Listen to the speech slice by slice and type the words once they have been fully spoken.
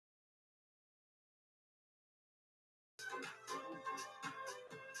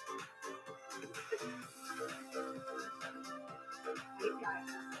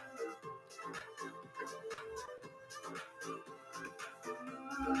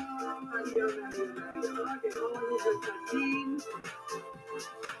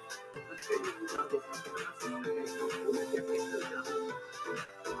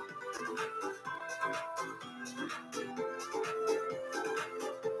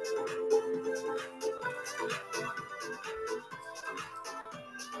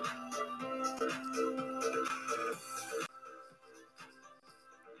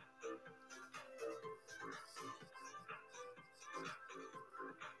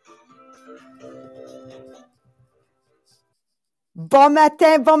Bon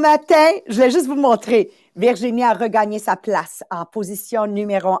matin, bon matin. Je voulais juste vous montrer. Virginie a regagné sa place en position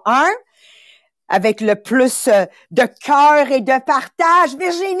numéro 1 avec le plus de cœur et de partage.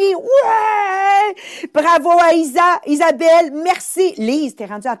 Virginie, ouais! Bravo à Isabelle, merci. Lise, t'es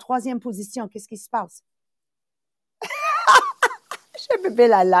rendue en 3e position. Qu'est-ce qui se passe? Je bébé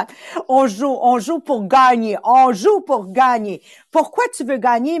là. On joue pour gagner. On joue pour gagner. Pourquoi tu veux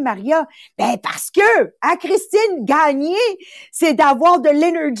gagner, Maria? Ben, parce que, à Christine, gagner, c'est d'avoir de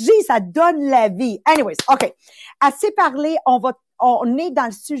l'énergie. Ça donne la vie. Anyways, OK. Assez parlé. On est dans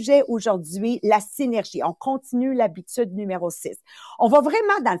le sujet aujourd'hui, la synergie. On continue l'habitude numéro 6. On va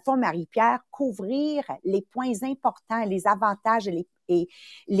vraiment, dans le fond, Marie-Pierre, couvrir les points importants, les avantages et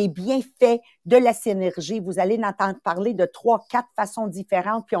les bienfaits de la synergie. Vous allez en entendre parler de 3, 4 façons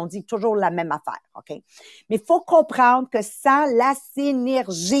différentes, puis on dit toujours la même affaire, OK? Mais il faut comprendre que sans la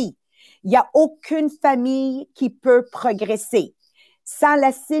synergie, il n'y a aucune famille qui peut progresser. Sans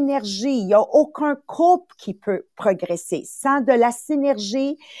la synergie, il n'y a aucun couple qui peut progresser. Sans de la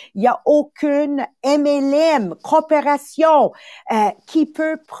synergie, il n'y a aucune MLM, coopération, qui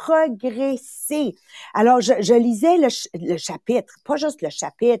peut progresser. Alors, je lisais le chapitre, pas juste le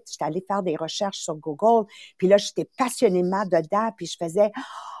chapitre, j'étais allée faire des recherches sur Google, puis là, j'étais passionnément dedans, puis je faisais...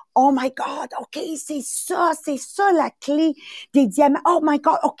 Oh my God, OK, c'est ça la clé des diamants. Oh my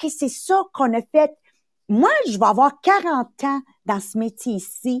God, OK, c'est ça qu'on a fait. Moi, je vais avoir 40 ans dans ce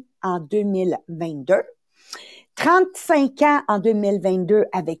métier-ci en 2022, 35 ans en 2022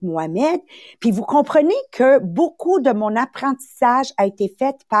 avec Mohamed. Puis vous comprenez que beaucoup de mon apprentissage a été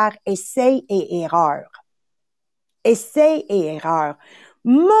fait par essai et erreur. Essai et erreur.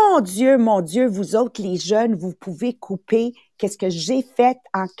 Mon Dieu, vous autres les jeunes, vous pouvez couper qu'est-ce que j'ai fait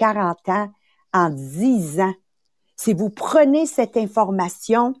en 40 ans, en 10 ans. Si vous prenez cette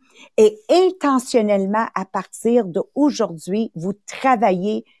information et intentionnellement, à partir d'aujourd'hui, vous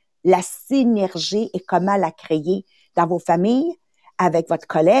travaillez la synergie et comment la créer dans vos familles, avec votre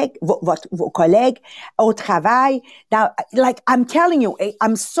collègue, vos collègues, au travail. Like, I'm telling you,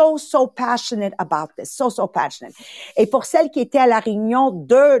 I'm so passionate about this. So passionate. Et pour celles qui étaient à la réunion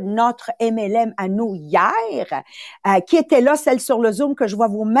de notre MLM à nous hier, qui étaient là, celles sur le Zoom que je vois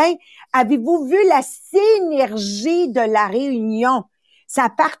vos mains, avez-vous vu la synergie de la réunion? Ça a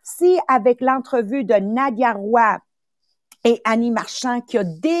parti avec l'entrevue de Nadia Roy et Annie Marchand qui a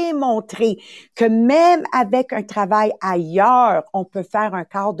démontré que même avec un travail ailleurs, on peut faire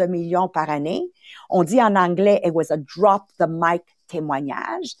 250 000 par année. On dit en anglais, it was a drop the mic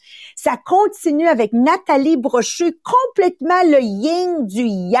témoignage. Ça continue avec Nathalie Brochu, complètement le yin du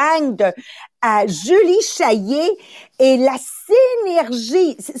yang de Julie Chaillet et la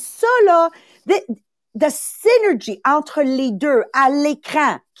synergie. C'est ça, là, the synergy entre les deux à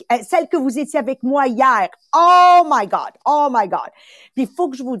l'écran, celle que vous étiez avec moi hier. Oh my God. Puis il faut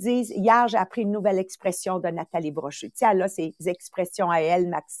que je vous dise, hier, j'ai appris une nouvelle expression de Nathalie Brochu. Tu sais, elle a ses expressions à elle,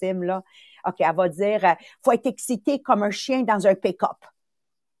 Maxime, là. OK, elle va dire, faut être excité comme un chien dans un pick-up.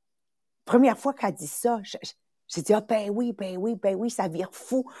 Première fois qu'elle dit ça, j'ai dit, ben oui, ça vire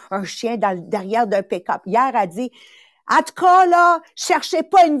fou, un chien derrière d'un pick-up. Hier, elle dit, en tout cas, là, cherchez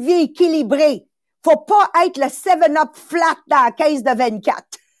pas une vie équilibrée. Faut pas être le 7-Up flat dans la caisse de 24.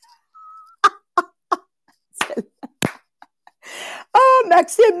 Oh,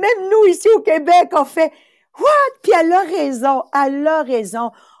 Maxime, même nous ici au Québec, on fait « What? » Puis elle a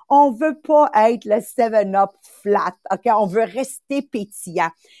raison. On veut pas être le 7-Up flat, OK? On veut rester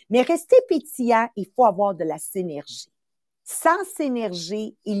pétillant. Mais rester pétillant, il faut avoir de la synergie. Sans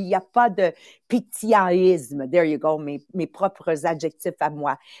synergie, il n'y a pas de pétillantisme. There you go, mes propres adjectifs à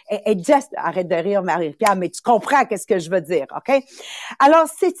moi. Et just, arrête de rire, Marie-Pierre, mais tu comprends qu'est-ce que je veux dire, OK? Alors,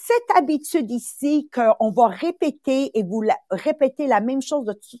 c'est cette habitude ici qu'on va répéter et vous répéter la même chose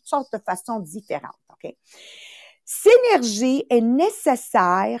de toutes sortes de façons différentes, OK? Synergie est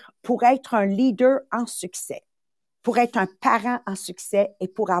nécessaire pour être un leader en succès, pour être un parent en succès et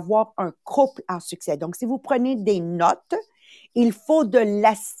pour avoir un couple en succès. Donc, si vous prenez des notes, il faut de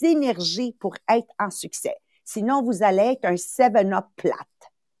la synergie pour être en succès. Sinon, vous allez être un 7-Up plate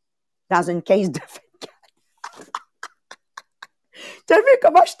dans une caisse de 24. Tu as vu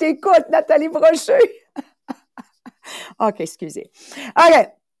comment je t'écoute, Nathalie Brochu? OK, excusez. OK.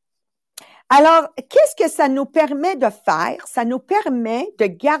 Alors, qu'est-ce que ça nous permet de faire? Ça nous permet de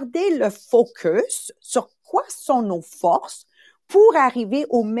garder le focus sur quoi sont nos forces pour arriver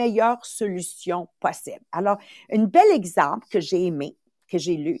aux meilleures solutions possibles. Alors, un bel exemple que j'ai aimé, que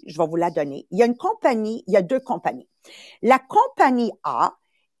j'ai lu, je vais vous la donner. Il y a deux compagnies. La compagnie A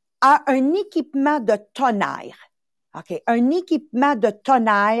a un équipement de tonnerre. OK, un équipement de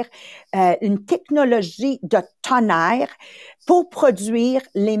tonnerre, une technologie de tonnerre pour produire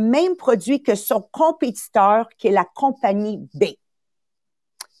les mêmes produits que son compétiteur, qui est la compagnie B.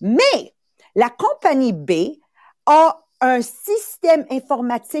 Mais la compagnie B a un système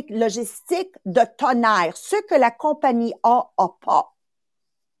informatique logistique de tonnerre, ce que la compagnie A n'a pas.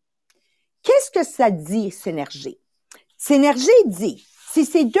 Qu'est-ce que ça dit, Synergie? Synergie dit, si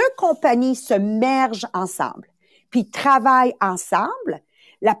ces deux compagnies se mergent ensemble, puis travaillent ensemble,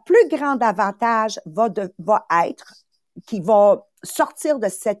 la plus grande avantage va être qui va sortir de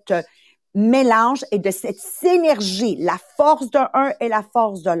cette mélange et de cette synergie, la force d'un et la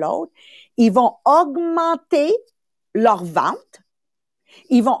force de l'autre. Ils vont augmenter leurs ventes,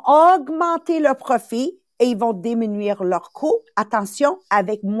 ils vont augmenter leur profit et ils vont diminuer leurs coûts. Attention,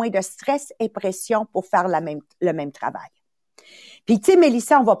 avec moins de stress et pression pour faire le même travail. Puis, tu sais,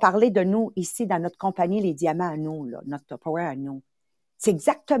 Mélissa, on va parler de nous ici dans notre compagnie, les diamants à nous, là, notre power à nous. C'est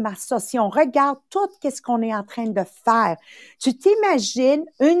exactement ça. Si on regarde tout ce qu'on est en train de faire, tu t'imagines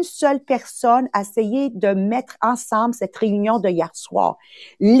une seule personne essayer de mettre ensemble cette réunion de hier soir.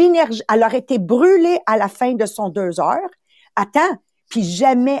 L'énergie, elle aurait été brûlée à la fin de son 2 heures. Attends, puis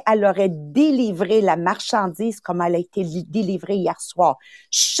jamais elle aurait délivré la marchandise comme elle a été délivrée hier soir.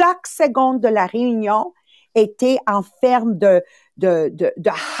 Chaque seconde de la réunion était en ferme de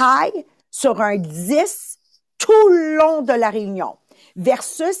high sur un 10 tout le long de la réunion.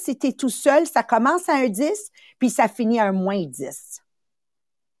 Versus, si tu es tout seul, ça commence à un 10, puis ça finit à un moins 10.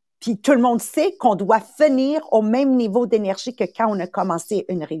 Puis tout le monde sait qu'on doit finir au même niveau d'énergie que quand on a commencé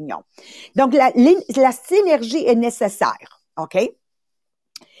une réunion. Donc, la synergie est nécessaire, OK?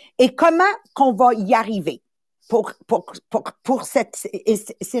 Et comment qu'on va y arriver pour cette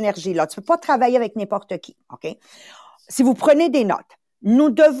synergie-là? Tu peux pas travailler avec n'importe qui, OK? Si vous prenez des notes,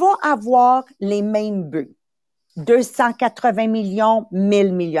 nous devons avoir les mêmes buts. 280 millions,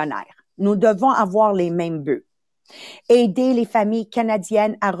 1000 millionnaires. Nous devons avoir les mêmes buts. Aider les familles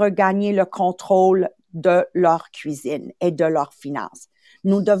canadiennes à regagner le contrôle de leur cuisine et de leurs finances.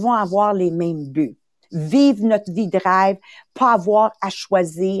 Nous devons avoir les mêmes buts. Vivre notre vie de rêve, pas avoir à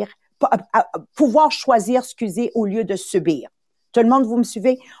choisir, pouvoir choisir, au lieu de subir. Tout le monde, vous me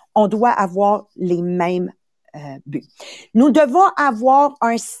suivez? On doit avoir les mêmes but. Nous devons avoir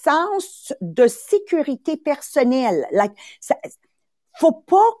un sens de sécurité personnelle. Faut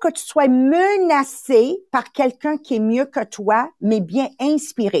pas que tu sois menacé par quelqu'un qui est mieux que toi, mais bien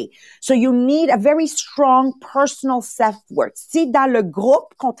inspiré. So you need a very strong personal self-worth. Si dans le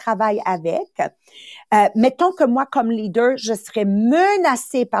groupe qu'on travaille avec, mettons que moi comme leader, je serais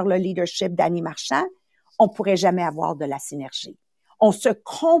menacée par le leadership d'Annie Marchand, on pourrait jamais avoir de la synergie. On se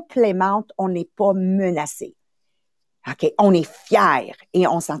complémente, on n'est pas menacé. OK, on est fiers et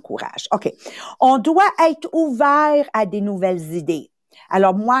on s'encourage. OK, on doit être ouvert à des nouvelles idées.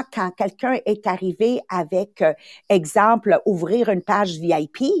 Alors moi, quand quelqu'un est arrivé avec, exemple, ouvrir une page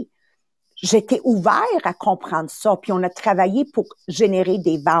VIP, j'étais ouvert à comprendre ça. Puis on a travaillé pour générer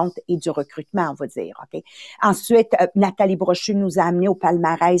des ventes et du recrutement, on va dire. OK. Ensuite, Nathalie Brochu nous a amené au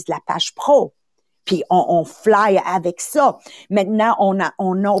palmarès de la page pro. Puis on fly avec ça. Maintenant, on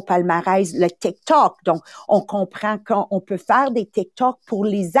a au palmarès le TikTok. Donc, on comprend qu'on peut faire des TikTok pour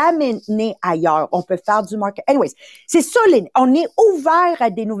les amener ailleurs. On peut faire du marketing. Anyways, c'est ça, on est ouvert à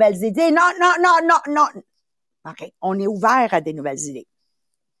des nouvelles idées. Non. OK, on est ouvert à des nouvelles idées.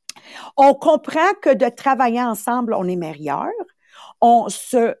 On comprend que de travailler ensemble, on est meilleur. On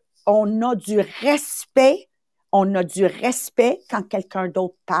a du respect. On a du respect quand quelqu'un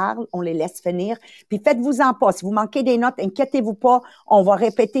d'autre parle, on les laisse finir. Puis faites-vous-en pas. Si vous manquez des notes, inquiétez-vous pas, on va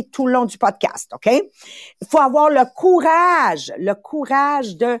répéter tout le long du podcast, OK? Il faut avoir le courage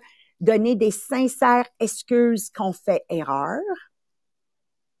de donner des sincères excuses qu'on fait erreur.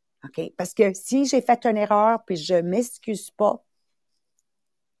 OK? Parce que si j'ai fait une erreur puis je m'excuse pas,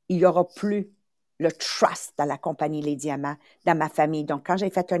 il y aura plus le trust dans la compagnie Les Diamants, dans ma famille. Donc, quand j'ai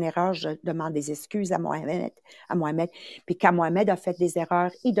fait une erreur, je demande des excuses à Mohamed. Puis quand Mohamed a fait des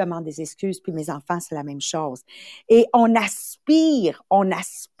erreurs, il demande des excuses. Puis mes enfants, c'est la même chose. Et on aspire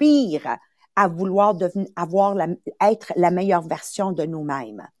à vouloir être la meilleure version de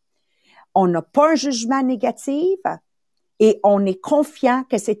nous-mêmes. On n'a pas un jugement négatif et on est confiant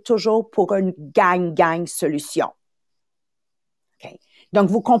que c'est toujours pour une gang solution. Okay. Donc,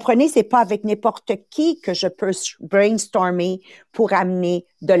 vous comprenez, c'est pas avec n'importe qui que je peux brainstormer pour amener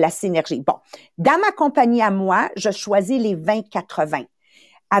de la synergie. Bon, dans ma compagnie à moi, je choisis les 20-80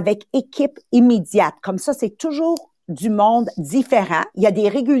 avec équipe immédiate. Comme ça, c'est toujours du monde différent. Il y a des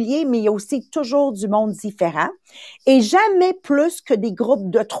réguliers, mais il y a aussi toujours du monde différent. Et jamais plus que des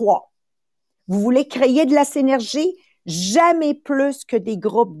groupes de 3. Vous voulez créer de la synergie? Jamais plus que des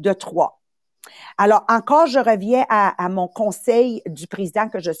groupes de 3. Alors, encore, je reviens à mon conseil du président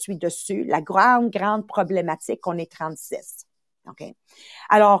que je suis dessus. La grande problématique, on est 36. OK?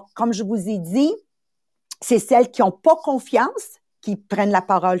 Alors, comme je vous ai dit, c'est celles qui n'ont pas confiance, qui prennent la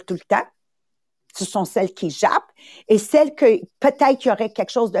parole tout le temps. Ce sont celles qui jappent. Et celles que peut-être qu'il y aurait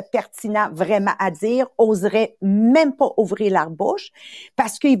quelque chose de pertinent vraiment à dire, oseraient même pas ouvrir leur bouche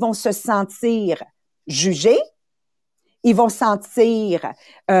parce qu'ils vont se sentir jugés. Ils vont sentir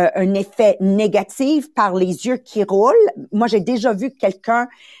un effet négatif par les yeux qui roulent. Moi, j'ai déjà vu quelqu'un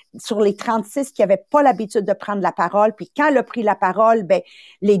sur les 36 qui avait pas l'habitude de prendre la parole, puis quand elle a pris la parole, ben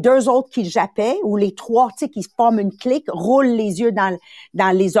les 2 autres qui jappaient ou les 3, tu sais, qui se forment une clique, roulent les yeux dans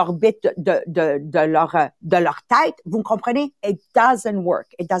les orbites de leur tête. Vous comprenez? It doesn't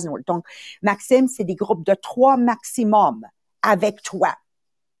work. It doesn't work. Donc, Maxime, c'est des groupes de 3 maximum avec toi.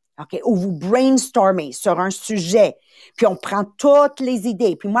 OK, où vous brainstormez sur un sujet, puis on prend toutes les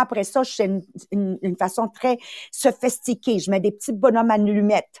idées. Puis moi, après ça, je fais une façon très sophistiquée. Je mets des petits bonhommes à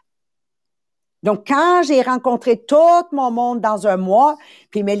allumettes. Donc, quand j'ai rencontré tout mon monde dans un mois,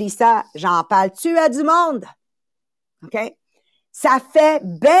 puis Mélissa, j'en parle-tu à du monde? OK? Ça fait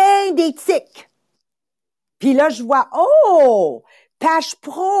bien des tics. Puis là, je vois, oh, page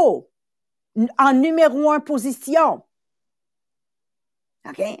pro, en numéro 1 position.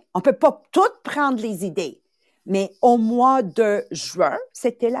 OK? On peut pas toutes prendre les idées, mais au mois de juin,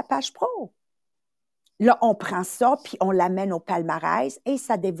 c'était la page pro. Là, on prend ça, puis on l'amène au palmarès et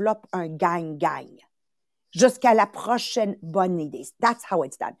ça développe un gagne-gagne jusqu'à la prochaine bonne idée. That's how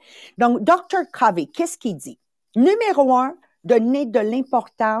it's done. Donc, Dr. Covey, qu'est-ce qu'il dit? Numéro 1, donner de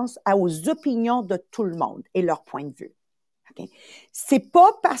l'importance aux opinions de tout le monde et leur point de vue. Okay? C'est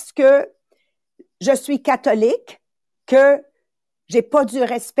pas parce que je suis catholique que j'ai pas du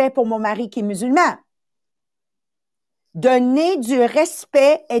respect pour mon mari qui est musulman. Donner du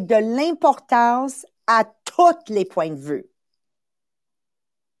respect et de l'importance à tous les points de vue.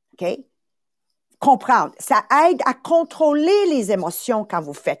 OK? Comprendre. Ça aide à contrôler les émotions quand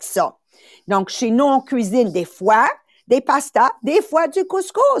vous faites ça. Donc, chez nous, on cuisine des fois des pastas, des fois du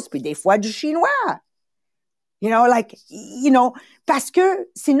couscous, puis des fois du chinois. Parce que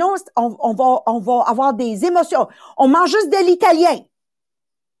sinon, on va avoir des émotions. On mange juste de l'italien.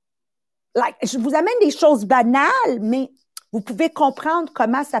 Je vous amène des choses banales, mais vous pouvez comprendre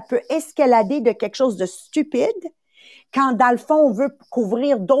comment ça peut escalader de quelque chose de stupide quand, dans le fond, on veut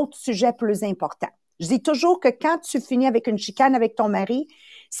couvrir d'autres sujets plus importants. Je dis toujours que quand tu finis avec une chicane avec ton mari,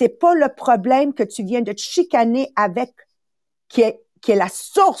 c'est pas le problème que tu viens de te chicaner avec qui est la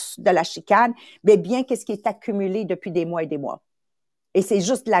source de la chicane, mais bien qu'est-ce qui est accumulé depuis des mois et des mois. Et c'est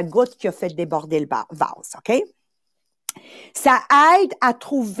juste la goutte qui a fait déborder le vase, OK? Ça aide à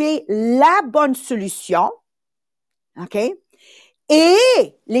trouver la bonne solution, OK?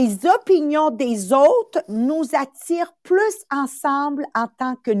 Et les opinions des autres nous attirent plus ensemble en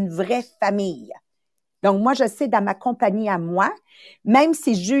tant qu'une vraie famille. Donc, moi, je sais, dans ma compagnie à moi, même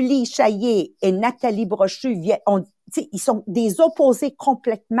si Julie Chaillé et Nathalie Brochu ils sont des opposés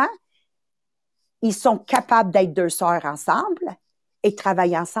complètement, ils sont capables d'être 2 sœurs ensemble et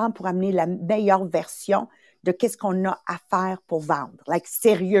travailler ensemble pour amener la meilleure version de qu'est-ce qu'on a à faire pour vendre.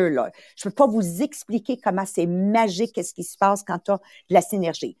 Sérieux, là. Je peux pas vous expliquer comment c'est magique qu'est-ce qui se passe quand tu as de la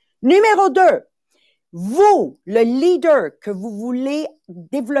synergie. Numéro 2, vous, le leader, que vous voulez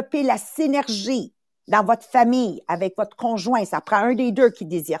développer la synergie dans votre famille, avec votre conjoint, ça prend un des 2 qui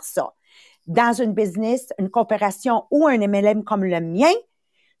désire ça. Dans une business, une coopération ou un MLM comme le mien,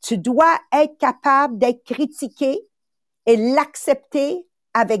 tu dois être capable d'être critiqué et l'accepter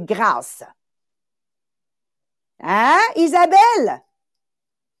avec grâce. Hein, Isabelle?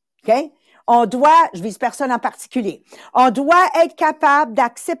 OK? Je vise personne en particulier. On doit être capable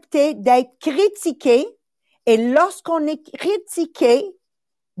d'accepter d'être critiqué et lorsqu'on est critiqué,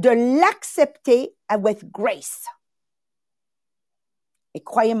 de l'accepter with grace. Et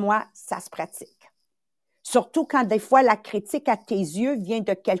croyez-moi, ça se pratique. Surtout quand des fois la critique à tes yeux vient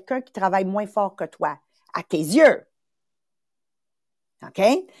de quelqu'un qui travaille moins fort que toi. À tes yeux. OK?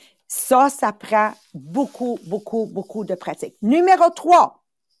 Ça prend beaucoup de pratique. Numéro 3,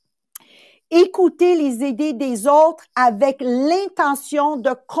 Écouter les idées des autres avec l'intention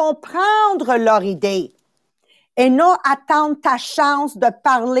de comprendre leur idée et non attendre ta chance de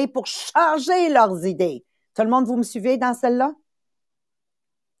parler pour changer leurs idées. Tout le monde, vous me suivez dans celle-là?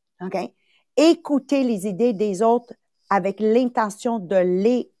 OK? Écouter les idées des autres avec l'intention de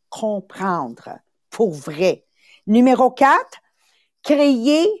les comprendre pour vrai. Numéro 4,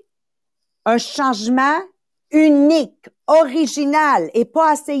 créer un changement unique, original et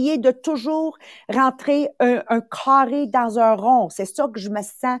pas essayer de toujours rentrer un carré dans un rond. C'est ça que je me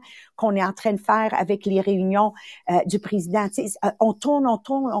sens qu'on est en train de faire avec les réunions du président. Tu sais, on tourne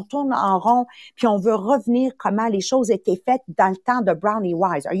en rond, puis on veut revenir comment les choses étaient faites dans le temps de Brownie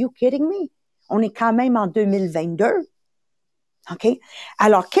Wise. Are you kidding me? On est quand même en 2022. OK?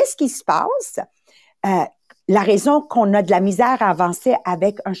 Alors, qu'est-ce qui se passe? La raison qu'on a de la misère à avancer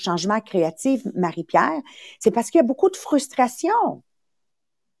avec un changement créatif, Marie-Pierre, c'est parce qu'il y a beaucoup de frustration.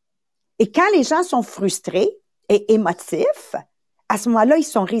 Et quand les gens sont frustrés et émotifs, à ce moment-là, ils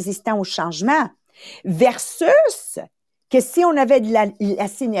sont résistants au changement. Versus que si on avait de la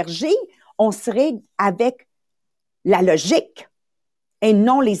synergie, on serait avec la logique et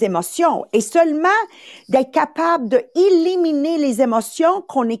non les émotions. Et seulement d'être capable d'éliminer les émotions,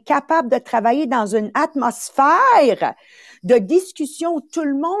 qu'on est capable de travailler dans une atmosphère de discussion où tout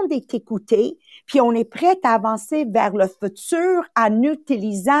le monde est écouté, puis on est prêt à avancer vers le futur en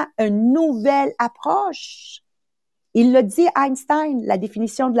utilisant une nouvelle approche. Il l'a dit Einstein, la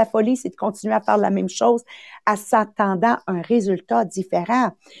définition de la folie, c'est de continuer à faire la même chose en s'attendant à un résultat différent.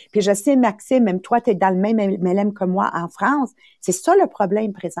 Puis je sais, Maxime, même toi, tu es dans le même MLM que moi en France. C'est ça le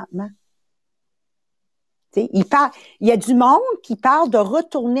problème présentement. Tu sais, il y a du monde qui parle de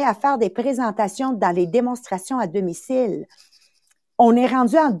retourner à faire des présentations dans les démonstrations à domicile. On est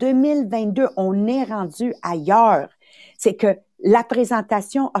rendu en 2022, on est rendu ailleurs. C'est que la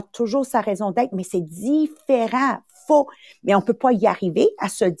présentation a toujours sa raison d'être, mais c'est différent. Mais on peut pas y arriver à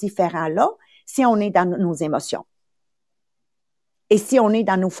ce différent-là si on est dans nos émotions. Et si on est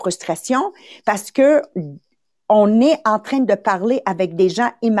dans nos frustrations, parce que on est en train de parler avec des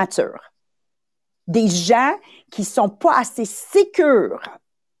gens immatures. Des gens qui sont pas assez sécures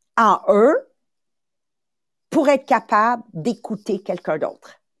en eux pour être capables d'écouter quelqu'un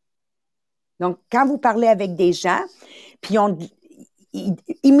d'autre. Donc, quand vous parlez avec des gens, puis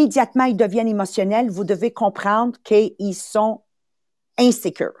immédiatement, ils deviennent émotionnels, vous devez comprendre qu'ils sont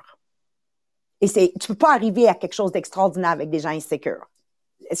insécures. Et tu peux pas arriver à quelque chose d'extraordinaire avec des gens insécures.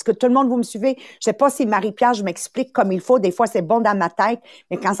 Est-ce que tout le monde, vous me suivez? Je sais pas si Marie-Pierre, je m'explique comme il faut. Des fois, c'est bon dans ma tête,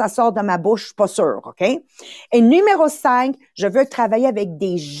 mais quand ça sort de ma bouche, je suis pas sûre, OK? Et numéro 5, je veux travailler avec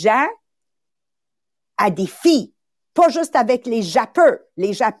des gens à défi. Pas juste avec les jappeux.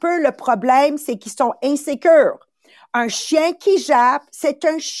 Les jappeux, le problème, c'est qu'ils sont insécures. Un chien qui jappe, c'est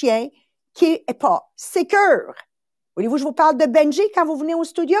un chien qui est pas sécure. Voulez-vous que je vous parle de Benji quand vous venez au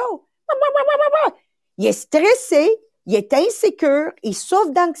studio? Il est stressé, il est insécure, il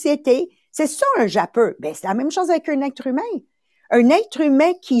souffre d'anxiété. C'est ça un jappeux. Ben, c'est la même chose avec un être humain. Un être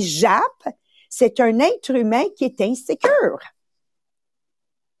humain qui jappe, c'est un être humain qui est insécure.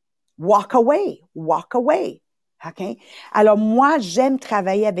 Walk away, walk away. OK? Alors, moi, j'aime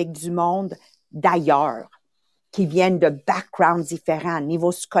travailler avec du monde d'ailleurs, qui viennent de backgrounds différents,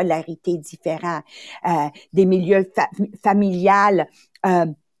 niveau scolarité différents, des milieux familiales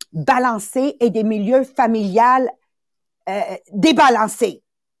balancés et des milieux familiales débalancés.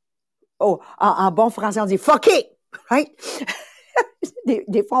 Oh, en bon français, on dit « fucké ». Right?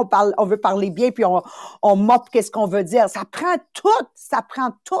 Des fois, on veut parler bien, puis on moppe qu'est-ce qu'on veut dire. Ça prend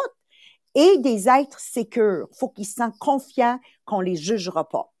tout. Et des êtres sécures. Il faut qu'ils se sentent confiants qu'on les jugera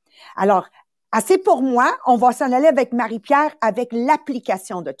pas. Alors, assez pour moi. On va s'en aller avec Marie-Pierre avec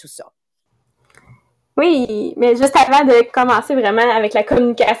l'application de tout ça. Oui, mais juste avant de commencer vraiment avec la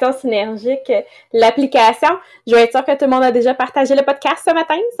communication synergique, l'application, je vais être sûre que tout le monde a déjà partagé le podcast ce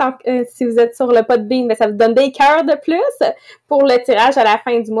matin. Si vous êtes sur le Podbean, ben ça vous donne des cœurs de plus pour le tirage à la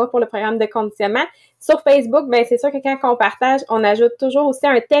fin du mois pour le programme de conditionnement. Sur Facebook, ben c'est sûr que quand on partage, on ajoute toujours aussi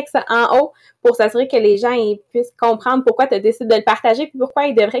un texte en haut pour s'assurer que les gens ils puissent comprendre pourquoi tu décides de le partager puis pourquoi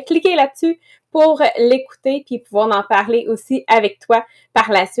ils devraient cliquer là-dessus pour l'écouter puis pouvoir en parler aussi avec toi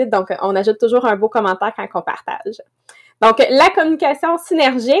par la suite. Donc, on ajoute toujours un beau commentaire quand on partage. Donc, la communication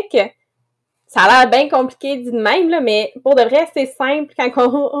synergique, ça a l'air bien compliqué dit de même, là, mais pour de vrai, c'est simple quand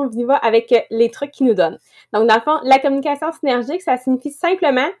on y va avec les trucs qu'ils nous donnent. Donc, dans le fond, la communication synergique, ça signifie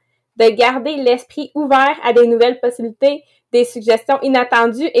simplement de garder l'esprit ouvert à des nouvelles possibilités, des suggestions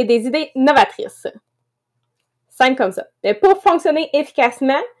inattendues et des idées novatrices. Simple comme ça. Mais pour fonctionner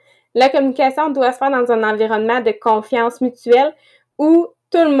efficacement, la communication doit se faire dans un environnement de confiance mutuelle où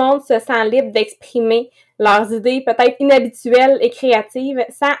tout le monde se sent libre d'exprimer leurs idées peut-être inhabituelles et créatives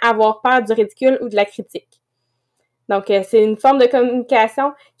sans avoir peur du ridicule ou de la critique. Donc, c'est une forme de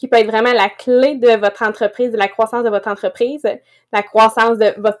communication qui peut être vraiment la clé de votre entreprise, de la croissance de votre entreprise, la croissance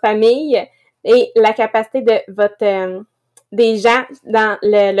de votre famille et la capacité de des gens dans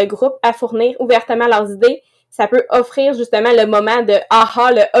le groupe à fournir ouvertement leurs idées. Ça peut offrir justement le moment de «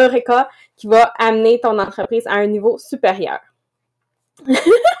 aha », le « eureka » qui va amener ton entreprise à un niveau supérieur.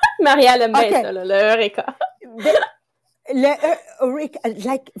 Maria aime bien ça, là, le eureka. Le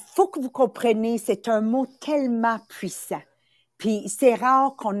eureka, faut que vous compreniez, c'est un mot tellement puissant. Puis c'est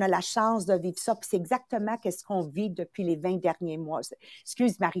rare qu'on a la chance de vivre ça. Puis c'est exactement ce qu'on vit depuis les 20 derniers mois.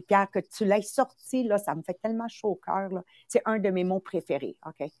 Excuse Marie-Pierre que tu l'aies sorti, là, ça me fait tellement chaud au cœur. Là. C'est un de mes mots préférés.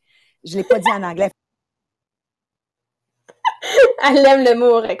 OK? Je l'ai pas dit en anglais. Elle aime le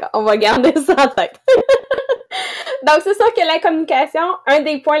mot eureka. On va garder ça en tête. Donc, c'est sûr que la communication, un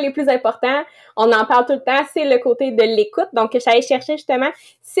des points les plus importants, on en parle tout le temps, c'est le côté de l'écoute. Donc, j'allais chercher justement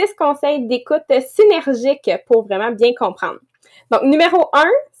 6 conseils d'écoute synergique pour vraiment bien comprendre. Donc, numéro 1,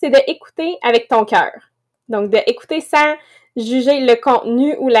 c'est d'écouter avec ton cœur. Donc, d'écouter sans juger le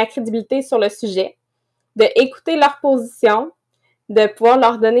contenu ou la crédibilité sur le sujet, d'écouter leur position, de pouvoir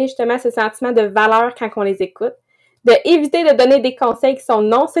leur donner justement ce sentiment de valeur quand on les écoute, d'éviter de donner des conseils qui sont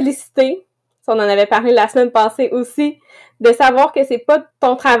non sollicités. On en avait parlé la semaine passée aussi, de savoir que c'est pas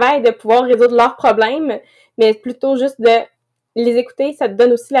ton travail de pouvoir résoudre leurs problèmes, mais plutôt juste de les écouter. Ça te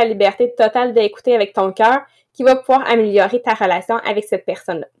donne aussi la liberté totale d'écouter avec ton cœur qui va pouvoir améliorer ta relation avec cette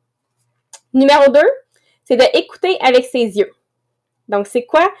personne-là. Numéro 2, c'est d'écouter avec ses yeux. Donc, c'est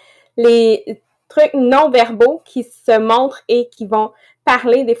quoi les trucs non-verbaux qui se montrent et qui vont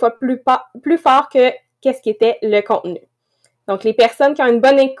parler des fois plus fort que qu'est-ce qui était le contenu. Donc, les personnes qui ont une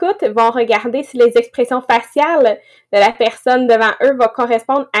bonne écoute vont regarder si les expressions faciales de la personne devant eux vont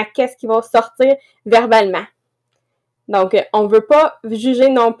correspondre à qu'est-ce qui va sortir verbalement. Donc, on ne veut pas juger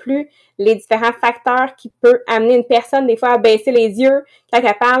non plus les différents facteurs qui peuvent amener une personne des fois à baisser les yeux quand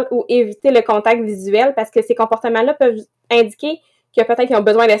elle parle ou éviter le contact visuel parce que ces comportements-là peuvent indiquer que peut-être qu'ils ont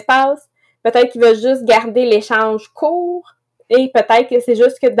besoin d'espace, peut-être qu'ils veulent juste garder l'échange court et peut-être que c'est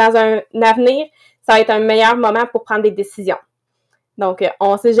juste que dans un avenir, ça va être un meilleur moment pour prendre des décisions. Donc,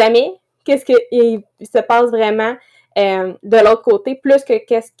 on ne sait jamais qu'est-ce qui se passe vraiment de l'autre côté, plus que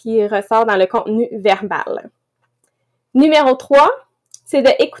qu'est-ce qui ressort dans le contenu verbal. Numéro 3, c'est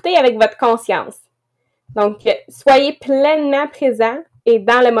d'écouter avec votre conscience. Donc, soyez pleinement présent et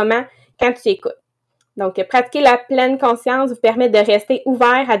dans le moment quand tu écoutes. Donc, pratiquer la pleine conscience vous permet de rester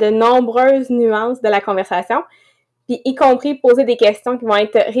ouvert à de nombreuses nuances de la conversation, puis y compris poser des questions qui vont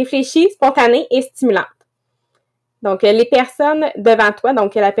être réfléchies, spontanées et stimulantes. Donc, les personnes devant toi,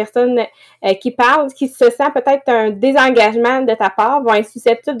 donc la personne qui parle, qui se sent peut-être un désengagement de ta part, vont être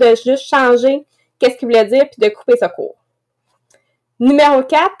susceptibles de juste changer qu'est-ce qu'il voulait dire puis de couper ce cours. Numéro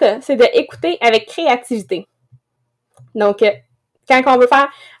 4, c'est d'écouter avec créativité. Donc, quand on veut faire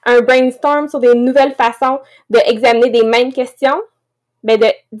un brainstorm sur des nouvelles façons d'examiner des mêmes questions, bien de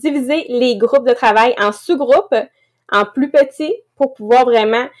diviser les groupes de travail en sous-groupes, en plus petits, pour pouvoir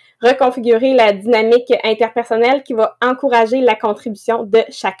vraiment reconfigurer la dynamique interpersonnelle qui va encourager la contribution de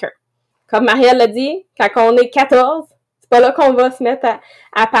chacun. Comme Marielle l'a dit, quand on est 14, c'est pas là qu'on va se mettre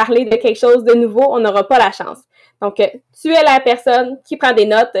à parler de quelque chose de nouveau, on n'aura pas la chance. Donc, tu es la personne qui prend des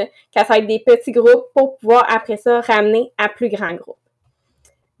notes, quand ça va être des petits groupes pour pouvoir après ça ramener à plus grands groupes.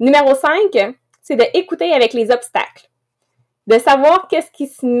 Numéro 5, c'est d'écouter avec les obstacles. De savoir qu'est-ce qui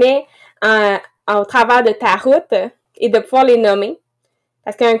se met au travers de ta route et de pouvoir les nommer.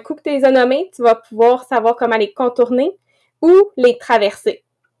 Parce qu'un coup que tu les as nommés, tu vas pouvoir savoir comment les contourner ou les traverser.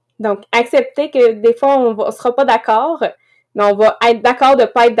 Donc, accepter que des fois, on ne sera pas d'accord, mais on va être d'accord de ne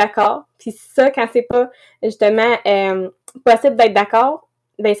pas être d'accord. Puis ça, quand c'est pas justement possible d'être d'accord,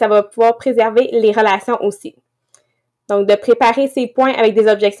 bien, ça va pouvoir préserver les relations aussi. Donc, de préparer ces points avec des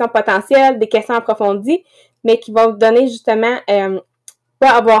objections potentielles, des questions approfondies, mais qui vont vous donner justement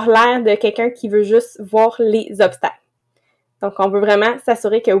pas avoir l'air de quelqu'un qui veut juste voir les obstacles. Donc, on veut vraiment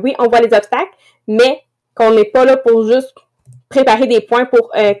s'assurer que oui, on voit les obstacles, mais qu'on n'est pas là pour juste préparer des points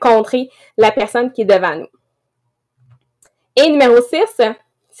pour contrer la personne qui est devant nous. Et numéro 6,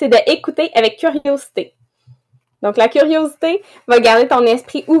 c'est d'écouter avec curiosité. Donc, la curiosité va garder ton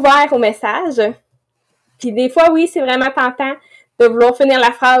esprit ouvert au message. Puis des fois, oui, c'est vraiment tentant de vouloir finir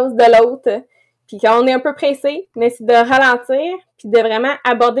la phrase de l'autre. Puis quand on est un peu pressé, mais c'est de ralentir puis de vraiment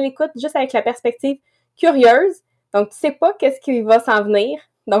aborder l'écoute juste avec la perspective curieuse. Donc, tu sais pas qu'est-ce qui va s'en venir,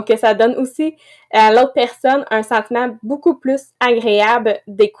 Donc, ça donne aussi à l'autre personne un sentiment beaucoup plus agréable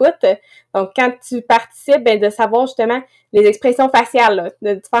d'écoute. Donc, quand tu participes, ben, de savoir justement les expressions faciales,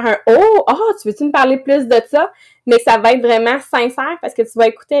 là, de faire un « Oh, tu veux-tu me parler plus de ça? » Mais ça va être vraiment sincère parce que tu vas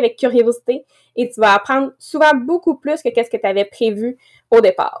écouter avec curiosité et tu vas apprendre souvent beaucoup plus que qu'est-ce que tu avais prévu au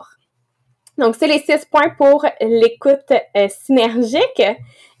départ. Donc, c'est les 6 points pour l'écoute synergique.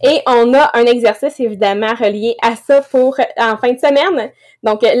 Et on a un exercice, évidemment, relié à ça pour en fin de semaine.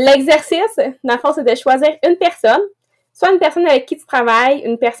 Donc, l'exercice, dans le fond, c'est de choisir une personne, soit une personne avec qui tu travailles,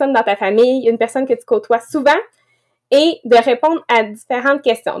 une personne dans ta famille, une personne que tu côtoies souvent, et de répondre à différentes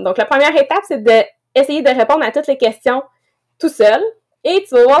questions. Donc, la première étape, c'est d'essayer de répondre à toutes les questions tout seul, et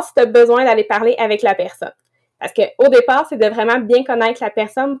tu vas voir si tu as besoin d'aller parler avec la personne. Parce qu'au départ, c'est de vraiment bien connaître la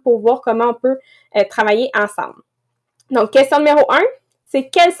personne pour voir comment on peut travailler ensemble. Donc, question numéro 1, c'est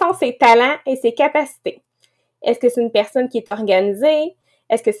quels sont ses talents et ses capacités? Est-ce que c'est une personne qui est organisée?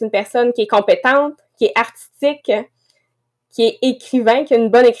 Est-ce que c'est une personne qui est compétente, qui est artistique, qui est écrivain, qui a une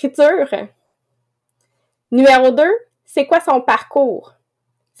bonne écriture? Numéro 2, c'est quoi son parcours?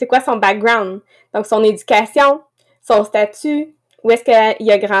 C'est quoi son background? Donc, son éducation, son statut, où est-ce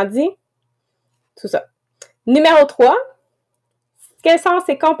qu'il a grandi? Tout ça. Numéro 3, quelles sont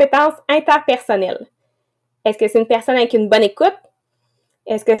ses compétences interpersonnelles? Est-ce que c'est une personne avec une bonne écoute?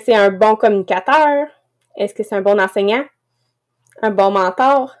 Est-ce que c'est un bon communicateur? Est-ce que c'est un bon enseignant? Un bon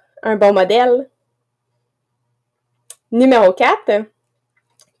mentor? Un bon modèle? Numéro 4,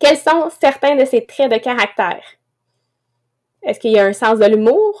 quels sont certains de ses traits de caractère? Est-ce qu'il y a un sens de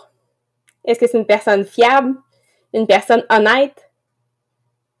l'humour? Est-ce que c'est une personne fiable? Une personne honnête?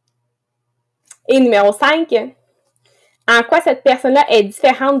 Et numéro 5, en quoi cette personne-là est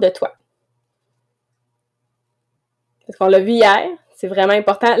différente de toi? Parce qu'on l'a vu hier, c'est vraiment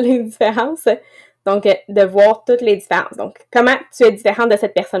important les différences. Donc, de voir toutes les différences. Donc, comment tu es différente de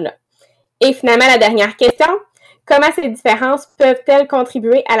cette personne-là? Et finalement, la dernière question, comment ces différences peuvent-elles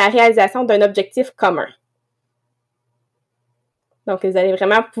contribuer à la réalisation d'un objectif commun? Donc, vous allez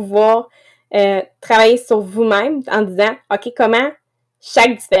vraiment pouvoir travailler sur vous-même en disant, OK, comment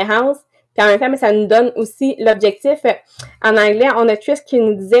chaque différence, puis en même temps, ça nous donne aussi l'objectif. En anglais, on a Trish qui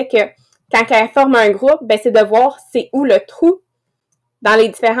nous disait que quand elle forme un groupe, ben, c'est de voir c'est où le trou dans les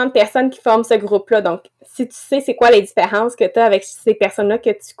différentes personnes qui forment ce groupe-là. Donc, si tu sais c'est quoi les différences que tu as avec ces personnes-là que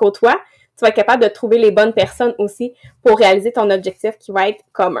tu côtoies, tu vas être capable de trouver les bonnes personnes aussi pour réaliser ton objectif qui va être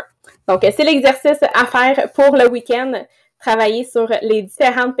commun. Donc, c'est l'exercice à faire pour le week-end, travailler sur les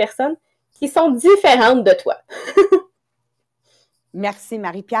différentes personnes qui sont différentes de toi. Merci,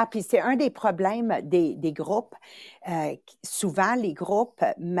 Marie-Pierre. Puis c'est un des problèmes des groupes. Souvent, les groupes,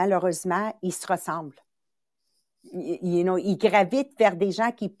 malheureusement, ils se ressemblent. Ils gravitent vers des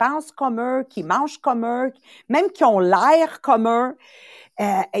gens qui pensent comme eux, qui mangent comme eux, même qui ont l'air comme eux.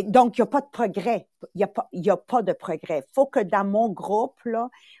 Donc, il n'y a pas de progrès. Il y a pas de progrès. Il faut que dans mon groupe, là,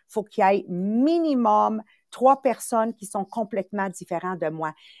 faut qu'il y ait minimum 3 personnes qui sont complètement différentes de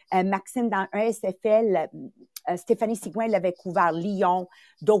moi. Maxime, dans un SFL, Stéphanie Sigouin l'avait couvert lion,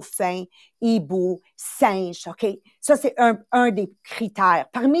 dauphin, hibou, singe, OK? Ça, c'est un des critères.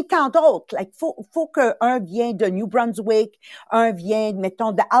 Parmi tant d'autres, faut qu'un vienne de New Brunswick, un vient,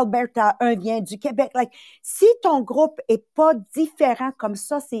 mettons, d'Alberta, un vient du Québec. Si ton groupe est pas différent comme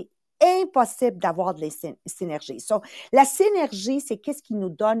ça, c'est impossible d'avoir de les synergies. So, la synergie, c'est qu'est-ce qui nous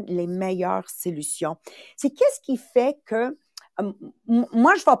donne les meilleures solutions. C'est qu'est-ce qui fait que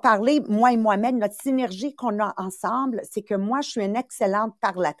moi, je vais parler, moi et Mohamed, notre synergie qu'on a ensemble, c'est que moi, je suis une excellente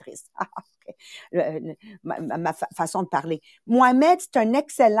parlatrice. Ma façon de parler. Mohamed, c'est un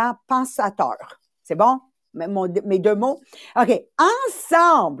excellent pensateur. C'est bon? Mes 2 mots. OK.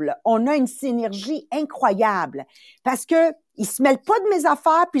 Ensemble, on a une synergie incroyable parce que il se mêle pas de mes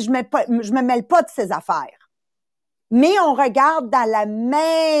affaires puis je me mêle pas de ses affaires. Mais on regarde dans la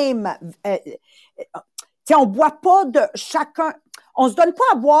même, on boit pas de chacun, on se donne pas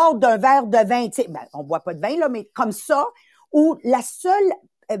à boire d'un verre de vin, on boit pas de vin, là, mais comme ça, où la seule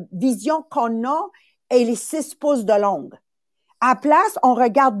vision qu'on a est les 6 pouces de longue. À la place, on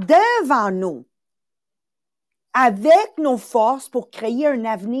regarde devant nous avec nos forces pour créer un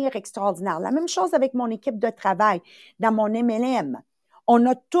avenir extraordinaire. La même chose avec mon équipe de travail, dans mon MLM. On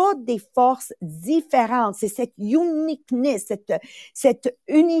a toutes des forces différentes. C'est cette uniqueness, cette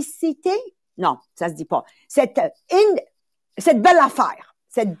unicité. Non, ça se dit pas. Cette belle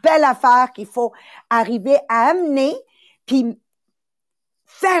affaire qu'il faut arriver à amener, puis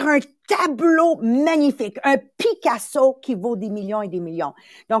faire un tableau magnifique, un Picasso qui vaut des millions et des millions.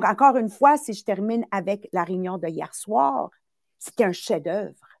 Donc, encore une fois, si je termine avec la réunion de hier soir, c'était un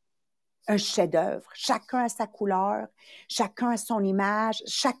chef-d'œuvre. un chef-d'œuvre. Chacun a sa couleur, chacun a son image,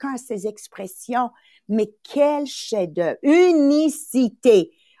 chacun a ses expressions. Mais quel chef-d'œuvre!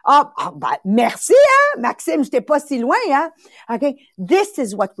 Unicité! Merci, hein, Maxime, j'étais pas si loin, hein? OK. This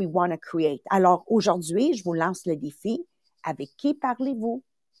is what we want to create. Alors, aujourd'hui, je vous lance le défi. Avec qui parlez-vous?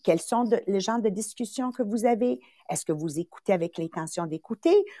 Quels sont les genres de discussions que vous avez? Est-ce que vous écoutez avec l'intention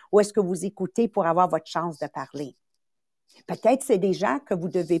d'écouter ou est-ce que vous écoutez pour avoir votre chance de parler? Peut-être c'est des gens que vous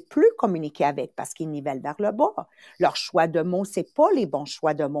devez plus communiquer avec parce qu'ils nivellent vers le bas. Leur choix de mots, c'est pas les bons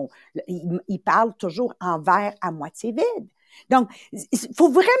choix de mots. Ils parlent toujours en verre à moitié vide. Donc, il faut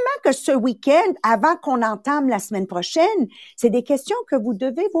vraiment que ce week-end, avant qu'on entame la semaine prochaine, c'est des questions que vous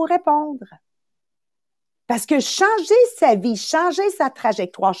devez vous répondre. Parce que changer sa vie, changer sa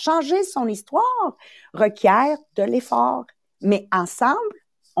trajectoire, changer son histoire requiert de l'effort. Mais ensemble,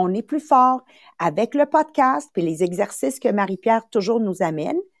 on est plus fort. Avec le podcast et les exercices que Marie-Pierre toujours nous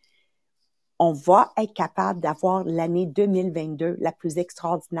amène, on va être capable d'avoir l'année 2022 la plus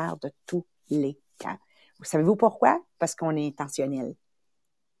extraordinaire de tous les temps. Vous savez-vous pourquoi? Parce qu'on est intentionnel.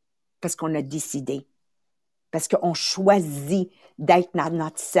 Parce qu'on a décidé. Parce qu'on choisit d'être dans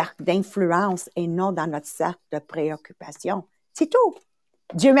notre cercle d'influence et non dans notre cercle de préoccupation. C'est tout.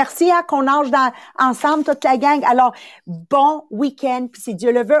 Dieu merci hein, qu'on nage ensemble, toute la gang. Alors, bon week-end. Puis si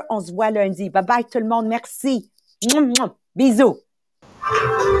Dieu le veut, on se voit lundi. Bye-bye tout le monde. Merci. Bisous.